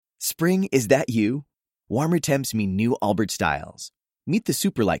Spring, is that you? Warmer temps mean new Allbirds styles. Meet the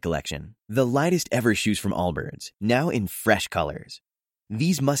Superlight Collection, the lightest ever shoes from Allbirds, now in fresh colors.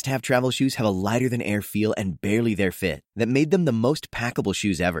 These must-have travel shoes have a lighter-than-air feel and barely their fit that made them the most packable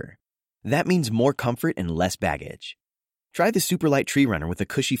shoes ever. That means more comfort and less baggage. Try the Superlight Tree Runner with a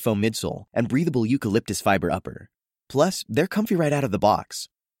cushy foam midsole and breathable eucalyptus fiber upper. Plus, they're comfy right out of the box.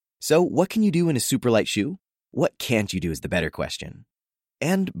 So, what can you do in a Superlight shoe? What can't you do is the better question.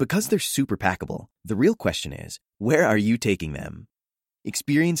 And because they're super packable, the real question is, where are you taking them?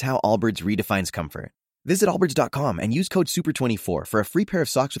 Experience how Allbirds redefines comfort. Visit allbirds.com and use code SUPER24 for a free pair of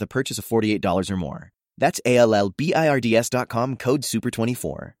socks with a purchase of $48 or more. That's ALLBIRDS.com, code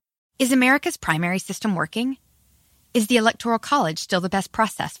SUPER24. Is America's primary system working? Is the Electoral College still the best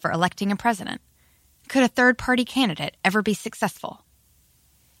process for electing a president? Could a third-party candidate ever be successful?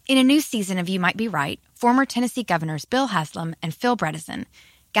 In a new season of You Might Be Right, former Tennessee governors Bill Haslam and Phil Bredesen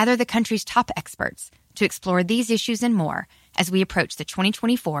gather the country's top experts to explore these issues and more as we approach the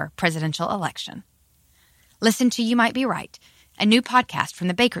 2024 presidential election. Listen to You Might Be Right, a new podcast from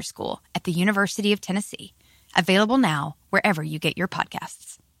the Baker School at the University of Tennessee, available now wherever you get your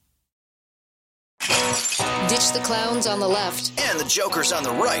podcasts. Ditch the clowns on the left and the jokers on the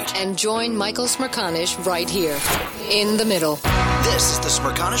right, and join Michael Smerconish right here in the middle. This is the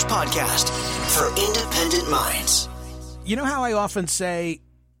Smerconish Podcast for independent minds. You know how I often say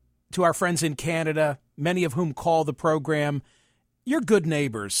to our friends in Canada, many of whom call the program, you're good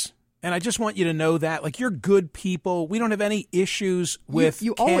neighbors. And I just want you to know that. Like, you're good people. We don't have any issues with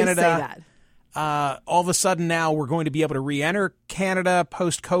you Canada. Always say that. All of a sudden now we're going to be able to re-enter Canada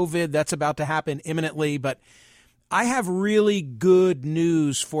post-COVID. That's about to happen imminently. But I have really good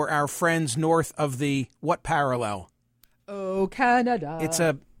news for our friends north of the what parallel? Oh, Canada.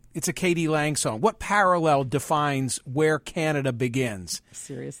 It's a Katie Lang song. What parallel defines where Canada begins?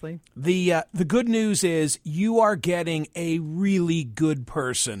 Seriously? The good news is you are getting a really good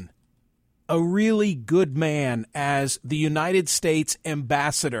person, a really good man as the United States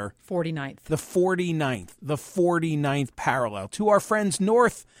ambassador. 49th. The 49th parallel. To our friends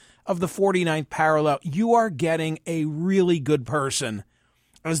north of the 49th parallel, you are getting a really good person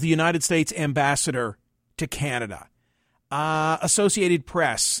as the United States ambassador to Canada. Associated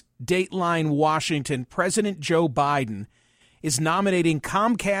Press, Dateline Washington, President Joe Biden is nominating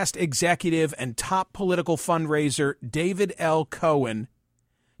Comcast executive and top political fundraiser David L. Cohen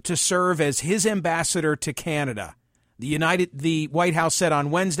to serve as his ambassador to Canada. The White House said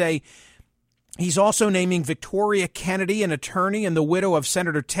on Wednesday he's also naming Victoria Kennedy, an attorney and the widow of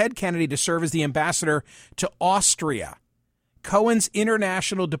Senator Ted Kennedy, to serve as the ambassador to Austria. Cohen's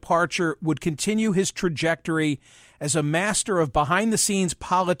international departure would continue his trajectory as a master of behind-the-scenes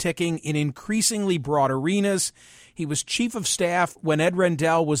politicking in increasingly broad arenas. He was chief of staff when Ed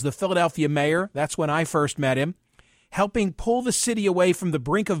Rendell was the Philadelphia mayor. That's when I first met him, helping pull the city away from the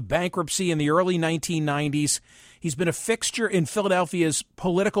brink of bankruptcy in the early 1990s. He's been a fixture in Philadelphia's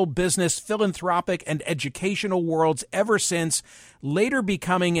political, business, philanthropic, and educational worlds ever since, later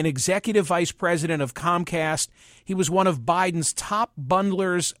becoming an executive vice president of Comcast. He was one of Biden's top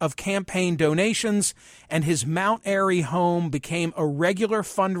bundlers of campaign donations, and his Mount Airy home became a regular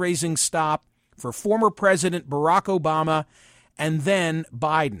fundraising stop for former President Barack Obama and then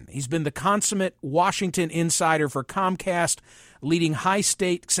Biden. He's been the consummate Washington insider for Comcast, leading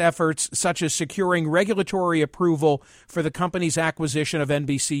high-stakes efforts such as securing regulatory approval for the company's acquisition of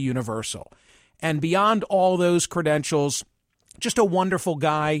NBC Universal. And beyond all those credentials, just a wonderful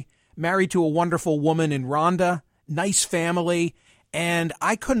guy, married to a wonderful woman in Rhonda, nice family, and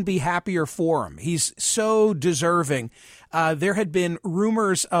I couldn't be happier for him. He's so deserving. There had been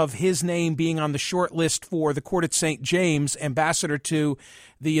rumors of his name being on the short list for the Court at St. James, ambassador to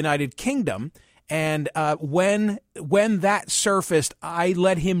the United Kingdom. And when that surfaced, I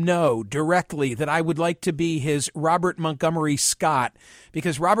let him know directly that I would like to be his Robert Montgomery Scott,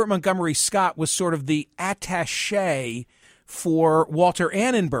 because Robert Montgomery Scott was sort of the attaché for Walter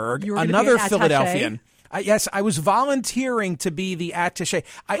Annenberg, another Philadelphian. Yes, I was volunteering to be the attaché.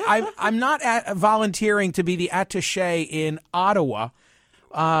 I'm not volunteering to be the attaché in Ottawa.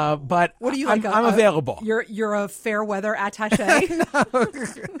 But what are you like? I'm available. You're a fair weather attaché.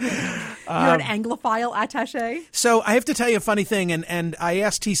 You're an Anglophile attaché. So I have to tell you a funny thing, and I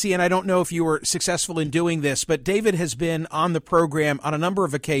asked TC, and I don't know if you were successful in doing this, but David has been on the program on a number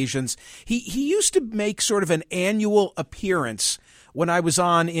of occasions. He used to make sort of an annual appearance when I was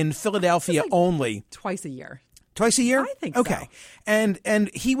on in Philadelphia only. Twice a year. Twice a year? I think okay. so. And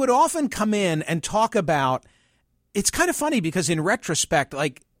he would often come in and talk about. It's kind of funny because in retrospect,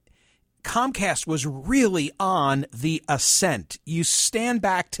 like, Comcast was really on the ascent. You stand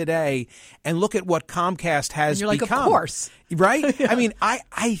back today and look at what Comcast has And you're like, become. of course. Right? Yeah. I mean,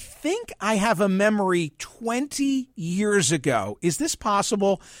 I think I have a memory 20 years ago. Is this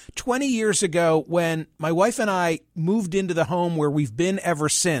possible? 20 years ago when my wife and I moved into the home where we've been ever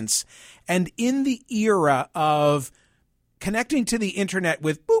since. And in the era of connecting to the internet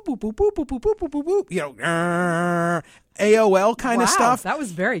with boop, boop, boop, boop, boop, boop, boop, boop, boop, boop, you know, AOL kind of stuff. That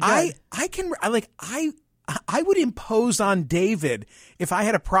was very good. I would impose on David if I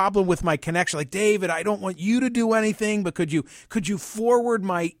had a problem with my connection. Like, David, I don't want you to do anything, but could you forward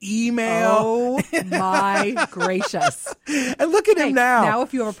my email? Oh my gracious! And look at him now. Now,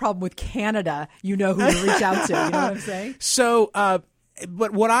 if you have a problem with Canada, you know who to reach out to. You know what I'm saying? So,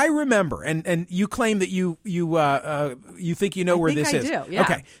 but what I remember, and you claim that you think you know where this is. I do, yeah.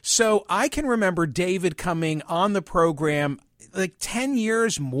 Okay, so I can remember David coming on the program like 10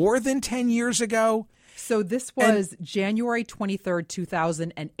 years, more than 10 years ago. So this was January 23rd,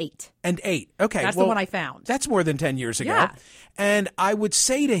 2008. Okay. That's the one I found. That's more than 10 years ago. Yeah. And I would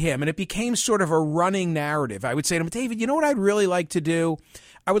say to him, and it became sort of a running narrative, I would say to him, David, you know what I'd really like to do?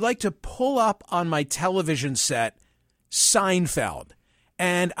 I would like to pull up on my television set Seinfeld.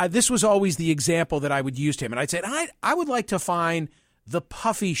 And this was always the example that I would use to him. And I'd say, I would like to find the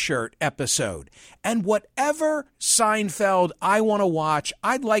puffy shirt episode. And whatever Seinfeld I want to watch,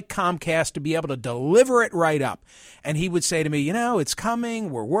 I'd like Comcast to be able to deliver it right up. And he would say to me, you know, it's coming.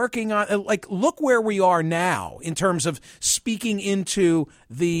 We're working on it. Like, look where we are now in terms of speaking into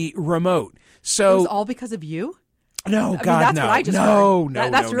the remote. So it was all because of you? No, I God, mean, that's no. what I just no, heard. No,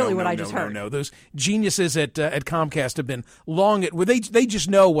 that's no, really no, what no, I just heard. No, those geniuses at Comcast have been long. They just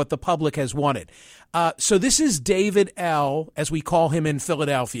know what the public has wanted. So this is David L., as we call him in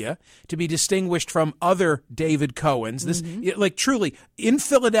Philadelphia, to be distinguished from other David Cohens. This, like, truly, in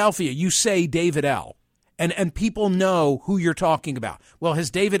Philadelphia, you say David L., and people know who you're talking about. Well,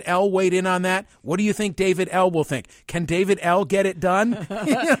 has David L. weighed in on that? What do you think David L. will think? Can David L. get it done?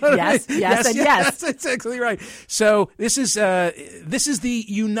 Yes. That's exactly right. So this is the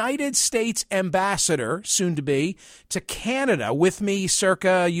United States ambassador, soon to be, to Canada with me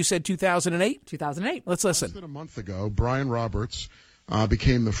circa, you said 2008? 2008. Let's listen. Less than a month ago, Brian Roberts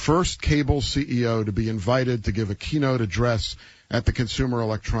became the first cable CEO to be invited to give a keynote address at the Consumer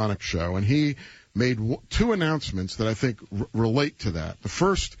Electronics Show. And he made two announcements that I think relate to that. The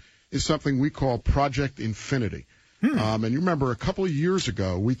first is something we call Project Infinity. And you remember a couple of years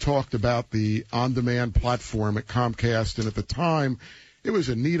ago, we talked about the on-demand platform at Comcast, and at the time, it was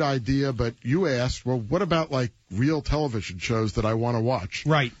a neat idea, but you asked, well, what about like real television shows that I want to watch?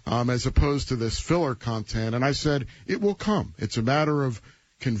 Right. As opposed to this filler content. And I said, it will come. It's a matter of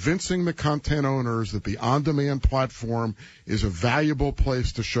convincing the content owners that the on-demand platform is a valuable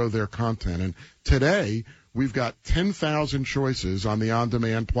place to show their content. And today, we've got 10,000 choices on the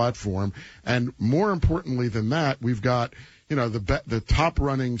on-demand platform. And more importantly than that, we've got, you know, the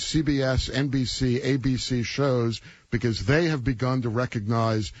top-running CBS, NBC, ABC shows because they have begun to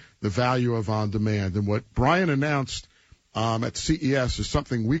recognize the value of on-demand. And what Brian announced at CES is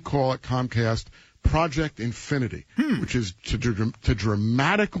something we call at Comcast Project Infinity, which is to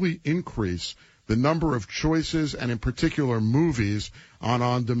dramatically increase the number of choices and, in particular, movies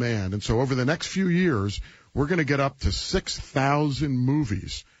on demand. And so over the next few years, we're going to get up to 6,000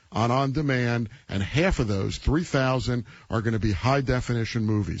 movies on demand, and half of those, 3,000, are going to be high-definition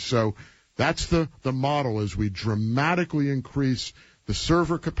movies. So that's the model, as we dramatically increase the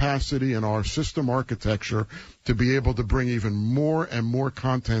server capacity in our system architecture to be able to bring even more and more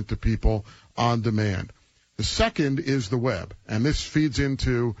content to people on demand. The second is the web, and this feeds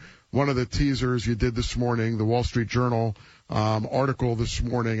into one of the teasers you did this morning, the Wall Street Journal article this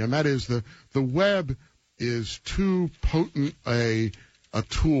morning, and that is the web is too potent a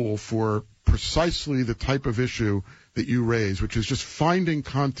tool for precisely the type of issue that you raise, which is just finding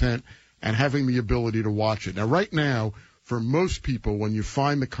content and having the ability to watch it. Now, right now, for most people, when you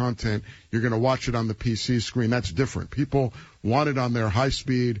find the content, you're going to watch it on the PC screen. That's different. People want it on their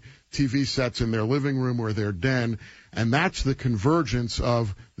high-speed TV sets in their living room or their den, and that's the convergence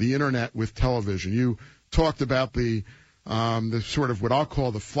of the Internet with television. You talked about the sort of what I'll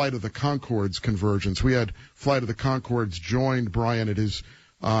call the Flight of the Conchords convergence. We had Flight of the Conchords joined Brian at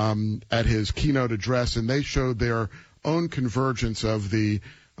his keynote address, and they showed their own convergence of the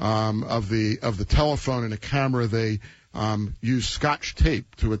telephone and a camera. They use Scotch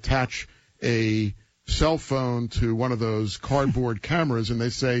tape to attach a cell phone to one of those cardboard cameras, and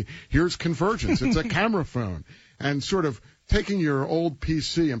they say, here's convergence. It's a camera phone. And sort of taking your old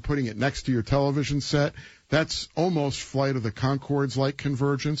PC and putting it next to your television set, that's almost Flight of the Conchords-like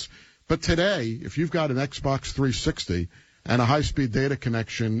convergence. But today, if you've got an Xbox 360 and a high-speed data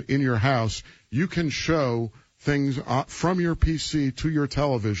connection in your house, you can show things from your PC to your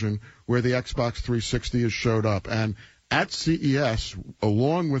television where the Xbox 360 has showed up. And at CES,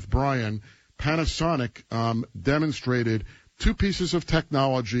 along with Brian, Panasonic demonstrated two pieces of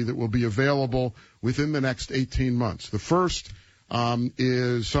technology that will be available within the next 18 months. The first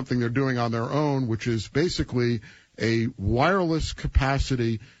is something they're doing on their own, which is basically a wireless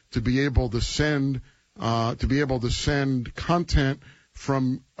capacity to be able to send content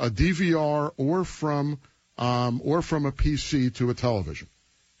from a DVR or from a PC to a television.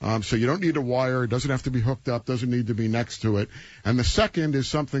 So you don't need a wire. It doesn't have to be hooked up, doesn't need to be next to it. And the second is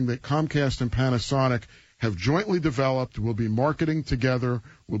something that Comcast and Panasonic have jointly developed, will be marketing together,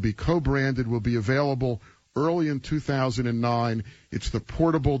 will be co-branded, will be available early in 2009. It's the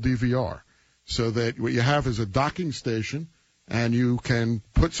portable DVR. So that what you have is a docking station, and you can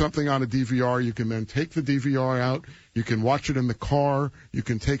put something on a DVR. You can then take the DVR out. You can watch it in the car. You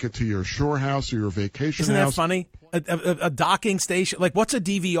can take it to your shore house or your vacation Isn't house. that funny? A docking station? Like, what's a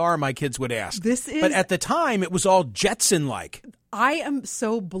DVR, my kids would ask. But at the time, it was all Jetson-like. I am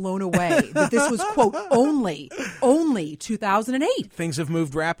so blown away that this was, quote, only 2008. Things have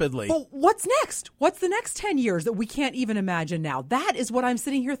moved rapidly. Well, what's next? What's the next 10 years that we can't even imagine now? That is what I'm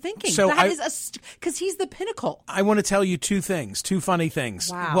sitting here thinking. So because he's the pinnacle. I want to tell you two funny things.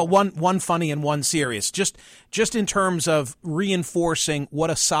 Wow. Well, one funny and one serious. Just in terms of reinforcing what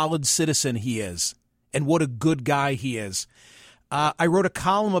a solid citizen he is and what a good guy he is. I wrote a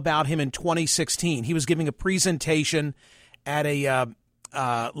column about him in 2016. He was giving a presentation at a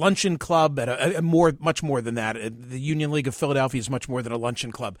luncheon club, at much more than that. The Union League of Philadelphia is much more than a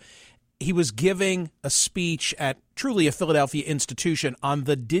luncheon club. He was giving a speech at truly a Philadelphia institution on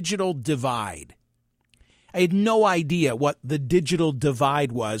the digital divide. I had no idea what the digital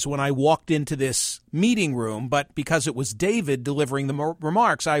divide was when I walked into this meeting room, but because it was David delivering the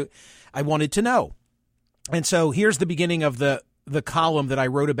remarks, I wanted to know. And so here's the beginning of the column that I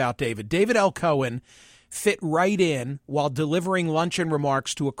wrote about David. David L. Cohen fit right in while delivering luncheon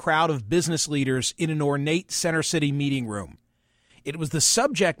remarks to a crowd of business leaders in an ornate Center City meeting room. It was the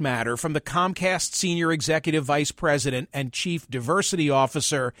subject matter from the Comcast Senior Executive Vice President and Chief Diversity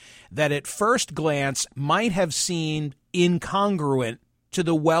Officer that at first glance might have seemed incongruent to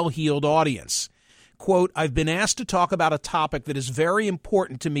the well-heeled audience. Quote, I've been asked to talk about a topic that is very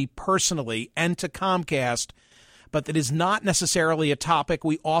important to me personally and to Comcast, but that is not necessarily a topic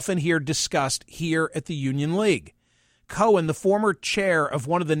we often hear discussed here at the Union League. Cohen, the former chair of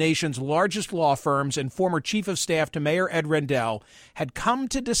one of the nation's largest law firms and former chief of staff to Mayor Ed Rendell, had come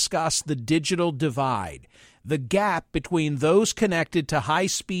to discuss the digital divide, the gap between those connected to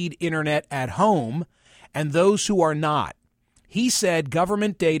high-speed internet at home and those who are not. He said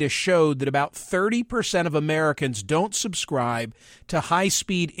government data showed that about 30% of Americans don't subscribe to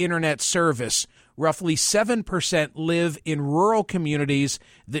high-speed internet service. Roughly 7% live in rural communities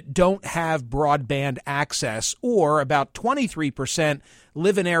that don't have broadband access, or about 23%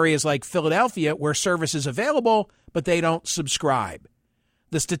 live in areas like Philadelphia where service is available, but they don't subscribe.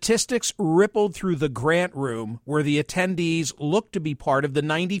 The statistics rippled through the grant room where the attendees looked to be part of the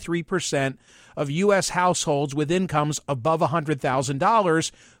 93% of U.S. households with incomes above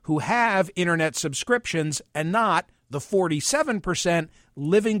 $100,000 who have internet subscriptions and not the 47%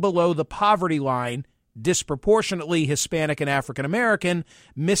 living below the poverty line, disproportionately Hispanic and African American,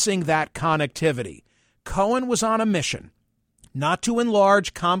 missing that connectivity. Cohen was on a mission not to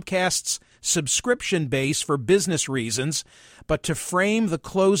enlarge Comcast's subscription base for business reasons, but to frame the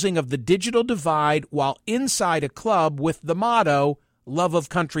closing of the digital divide while inside a club with the motto, love of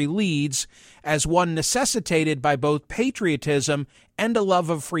country leads, as one necessitated by both patriotism and a love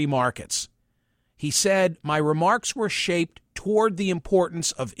of free markets. He said, my remarks were shaped toward the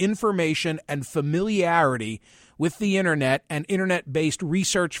importance of information and familiarity with the internet and internet-based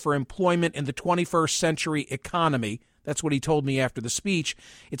research for employment in the 21st century economy. That's what he told me after the speech.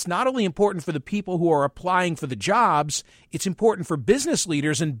 It's not only important for the people who are applying for the jobs, it's important for business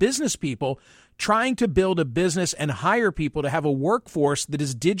leaders and business people trying to build a business and hire people to have a workforce that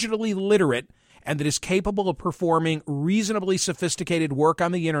is digitally literate and that is capable of performing reasonably sophisticated work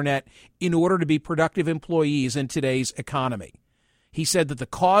on the internet in order to be productive employees in today's economy. He said that the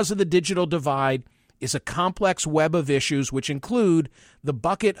cause of the digital divide is a complex web of issues which include the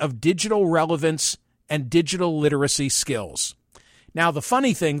bucket of digital relevance and digital literacy skills. Now, the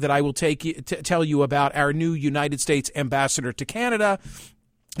funny thing that I will tell you about our new United States ambassador to Canada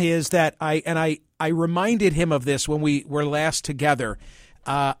is that I reminded him of this when we were last together.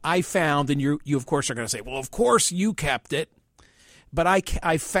 I found, and you of course are going to say, well, of course you kept it, but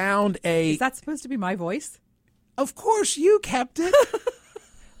I found a... Is that supposed to be my voice? Of course, you kept it.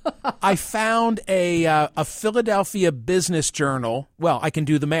 I found a Philadelphia Business Journal. Well, I can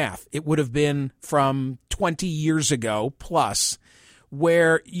do the math. It would have been from 20 years ago plus,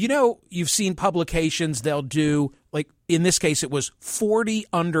 where, you've seen publications, they'll do, like, in this case, it was 40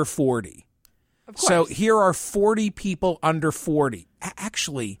 under 40. Of course. So here are 40 people under 40.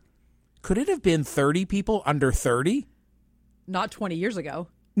 Actually, could it have been 30 people under 30? Not 20 years ago.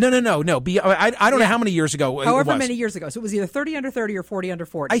 No. I don't know how many years ago it was. However many years ago. So it was either 30 under 30 or 40 under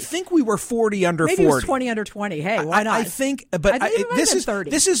 40. I think we were 40 under 40. Maybe it was 20 under 20. Hey, why not? I think, but this is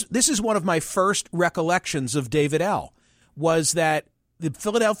 30. This is one of my first recollections of David L. Was that the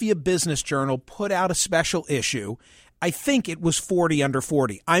Philadelphia Business Journal put out a special issue. I think it was 40 under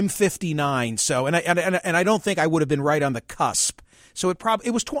 40. I'm 59, so and I don't think I would have been right on the cusp. So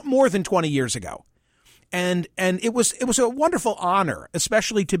it was more than 20 years ago. And it was a wonderful honor,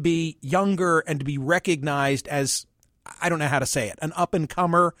 especially to be younger and to be recognized as, I don't know how to say it, an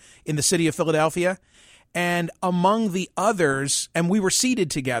up-and-comer in the city of Philadelphia. And among the others, and we were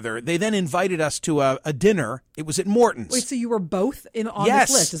seated together, they then invited us to a dinner. It was at Morton's. Wait, so you were both on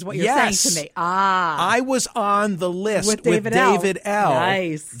this list, is what you're saying to me. I was on the list with David L.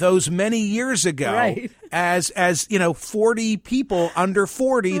 Nice. Those many years ago, right. as 40 people under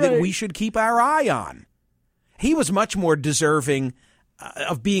 40 that we should keep our eye on. He was much more deserving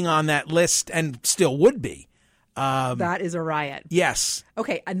of being on that list and still would be. That is a riot. Yes.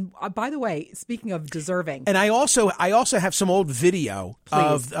 Okay. And by the way, speaking of deserving. And I also have some old video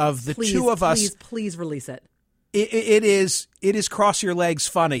of the two of us. Please release it. It is cross your legs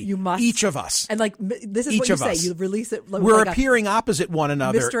funny. You must. Each of us. And this is each what you of say. us. You release it. We're appearing opposite one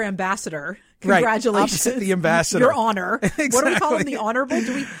another. Mr. Ambassador. Right. Congratulations. Opposite the ambassador. Your honor. Exactly. What do we call him? The honorable?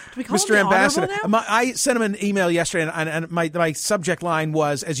 Do we call Mr. him the Ambassador. honorable now? I sent him an email yesterday, and my subject line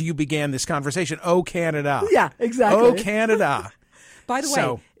was, as you began this conversation, "Oh, Canada." Yeah, exactly. Oh, Canada. By the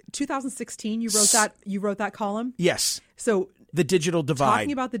way, 2016, you wrote that column? Yes. So the digital divide.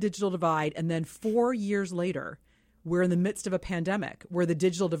 Talking about the digital divide, and then 4 years later, we're in the midst of a pandemic where the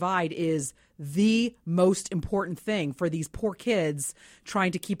digital divide is the most important thing for these poor kids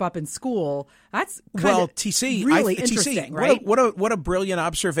trying to keep up in school. That's TC, really interesting, right? What a brilliant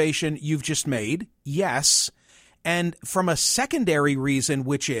observation you've just made. Yes. And from a secondary reason,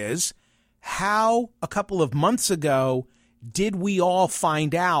 which is how a couple of months ago did we all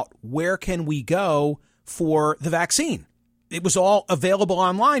find out where can we go for the vaccine? It was all available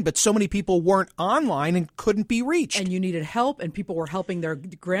online, but so many people weren't online and couldn't be reached. And you needed help, and people were helping their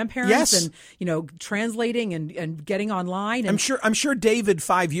grandparents and, translating and getting online. And I'm sure David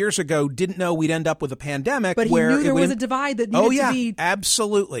 5 years ago didn't know we'd end up with a pandemic. But he knew there was a divide that needed to be.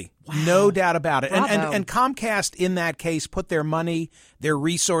 Absolutely. Wow. No doubt about it. And Comcast in that case put their money, their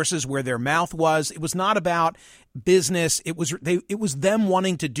resources where their mouth was. It was not about business. It was them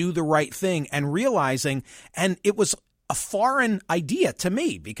wanting to do the right thing and realizing, and it was a foreign idea to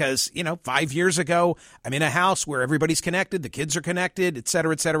me because, 5 years ago, I'm in a house where everybody's connected, the kids are connected, et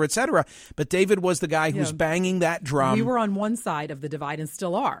cetera, et cetera, et cetera. But David was the guy who's banging that drum. We were on one side of the divide and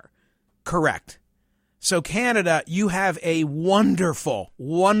still are. Correct. So Canada, you have a wonderful,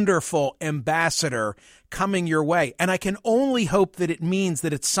 wonderful ambassador coming your way. And I can only hope that it means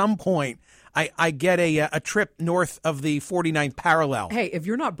that at some point I get a trip north of the 49th parallel. Hey, if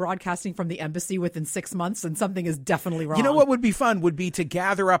you're not broadcasting from the embassy within 6 months, then something is definitely wrong. You know what would be fun would be to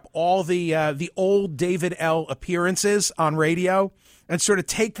gather up all the old David L. appearances on radio and sort of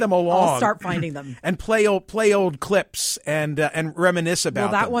take them along. I'll start finding them and play old clips and reminisce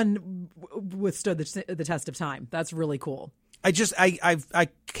about them. Well, that one withstood the test of time. That's really cool. I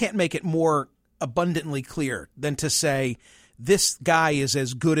can't make it more abundantly clear than to say this guy is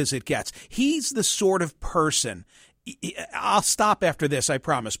as good as it gets. He's the sort of person, I'll stop after this, I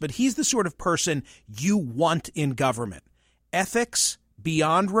promise, but he's the sort of person you want in government. Ethics,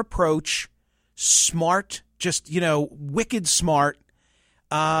 beyond reproach, smart, just, wicked smart,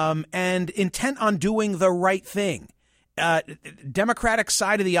 and intent on doing the right thing. Democratic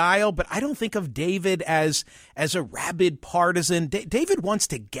side of the aisle, but I don't think of David as a rabid partisan. David wants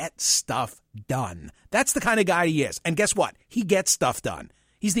to get stuff done. That's the kind of guy he is. And guess what? He gets stuff done.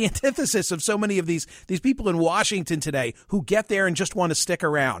 He's the antithesis of so many of these people in Washington today who get there and just want to stick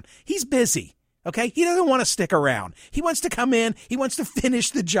around. He's busy. Okay? He doesn't want to stick around. He wants to come in. He wants to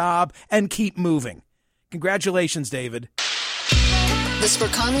finish the job and keep moving. Congratulations, David. The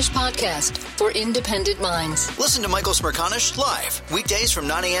Smerconish Podcast for independent minds. Listen to Michael Smerconish live, weekdays from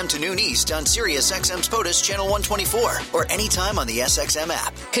 9 a.m. to noon East on Sirius XM's POTUS Channel 124 or anytime on the SXM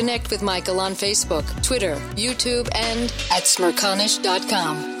app. Connect with Michael on Facebook, Twitter, YouTube, and at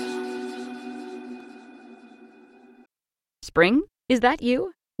smerconish.com. Spring? Is that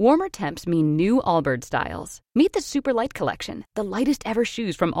you? Warmer temps mean new Allbirds styles. Meet the Super Light Collection, the lightest ever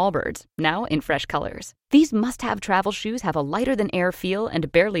shoes from Allbirds, now in fresh colors. These must-have travel shoes have a lighter-than-air feel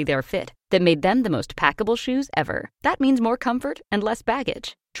and barely-there fit that made them the most packable shoes ever. That means more comfort and less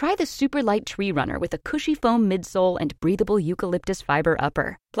baggage. Try the Super Light Tree Runner with a cushy foam midsole and breathable eucalyptus fiber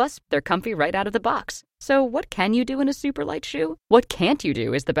upper. Plus, they're comfy right out of the box. So what can you do in a super light shoe? What can't you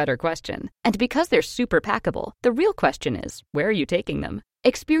do is the better question. And because they're super packable, the real question is, where are you taking them?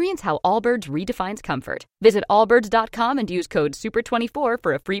 Experience how Allbirds redefines comfort. Visit allbirds.com and use code SUPER24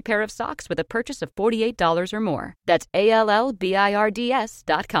 for a free pair of socks with a purchase of $48 or more. That's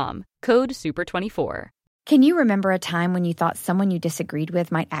ALLBIRDS.com. Code SUPER24. Can you remember a time when you thought someone you disagreed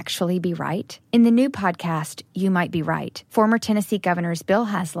with might actually be right? In the new podcast, You Might Be Right, former Tennessee Governors Bill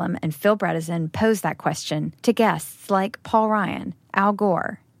Haslam and Phil Bredesen pose that question to guests like Paul Ryan, Al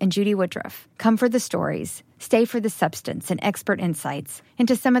Gore, and Judy Woodruff. Come for the stories, stay for the substance and expert insights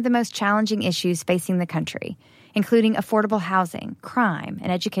into some of the most challenging issues facing the country, including affordable housing, crime,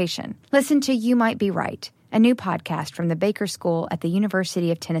 and education. Listen to You Might Be Right, a new podcast from the Baker School at the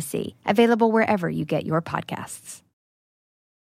University of Tennessee, available wherever you get your podcasts.